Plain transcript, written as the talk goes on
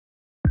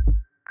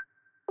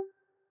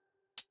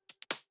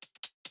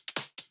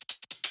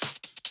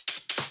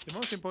The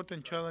most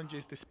important challenge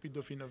is the speed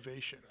of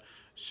innovation.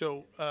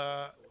 So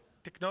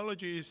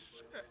technology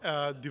is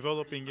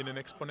developing in an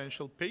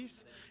exponential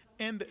pace,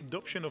 and the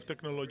adoption of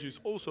technology is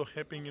also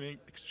happening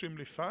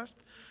extremely fast.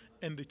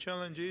 And the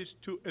challenge is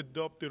to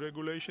adopt the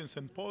regulations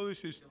and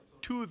policies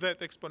to that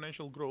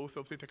exponential growth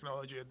of the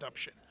technology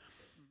adoption.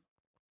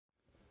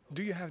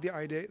 Do you have the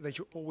idea that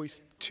you're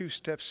always 2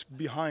 steps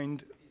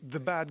behind the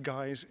bad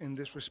guys in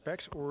this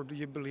respect, or do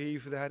you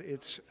believe that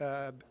it's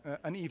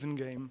an even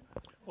game?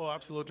 Oh,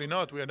 absolutely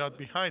not. We are not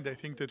behind. I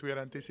think that we are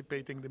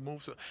anticipating the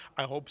moves.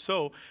 I hope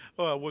so.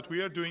 What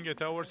we are doing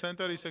at our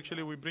center is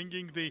actually we're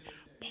bringing the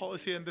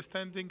policy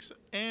understandings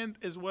and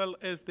as well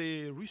as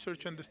the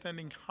research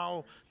understanding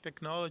how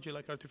technology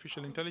like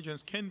artificial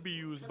intelligence can be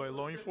used by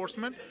law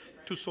enforcement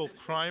to solve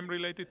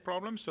crime-related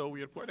problems. So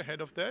we are quite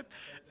ahead of that.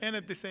 And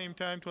at the same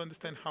time to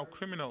understand how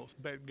criminals,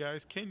 bad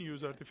guys, can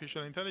use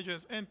artificial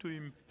intelligence and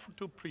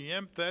to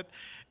preempt that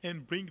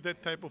and bring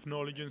that type of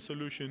knowledge and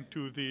solution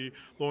to the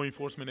law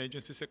enforcement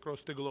agencies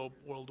across the globe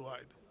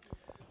worldwide.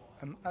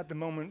 At the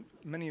moment,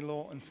 many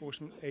law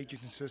enforcement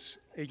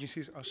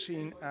agencies are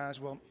seen as,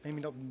 well, maybe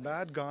not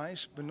bad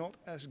guys, but not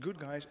as good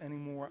guys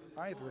anymore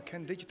either.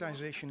 Can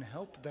digitization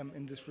help them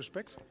in this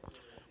respect?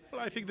 Well,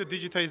 I think that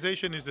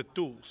digitization is a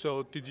tool,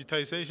 so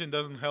digitization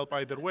doesn't help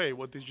either way.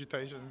 What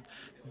digitization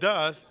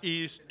does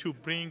is to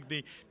bring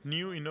the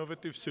new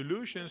innovative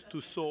solutions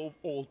to solve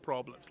old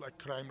problems, like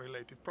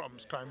crime-related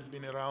problems. Crime has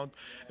been around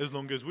as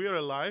long as we are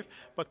alive,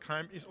 but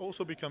crime is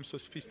also become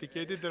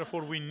sophisticated.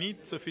 Therefore, we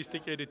need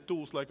sophisticated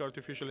tools like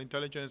artificial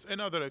intelligence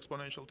and other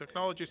exponential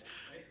technologies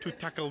to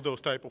tackle those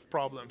type of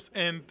problems.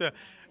 And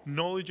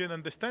knowledge and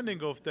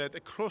understanding of that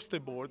across the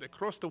board,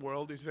 across the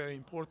world, is very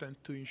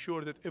important to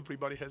ensure that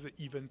everybody has an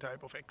even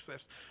type of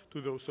access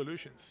to those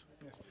solutions.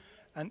 Yes.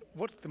 And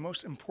what's the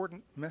most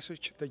important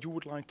message that you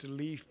would like to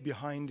leave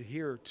behind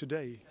here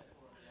today?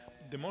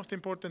 The most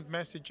important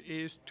message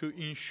is to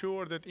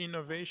ensure that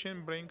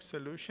innovation brings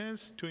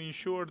solutions, to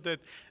ensure that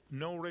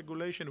no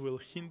regulation will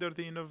hinder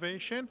the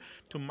innovation,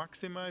 to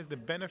maximize the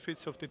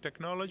benefits of the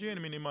technology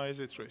and minimize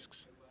its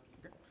risks.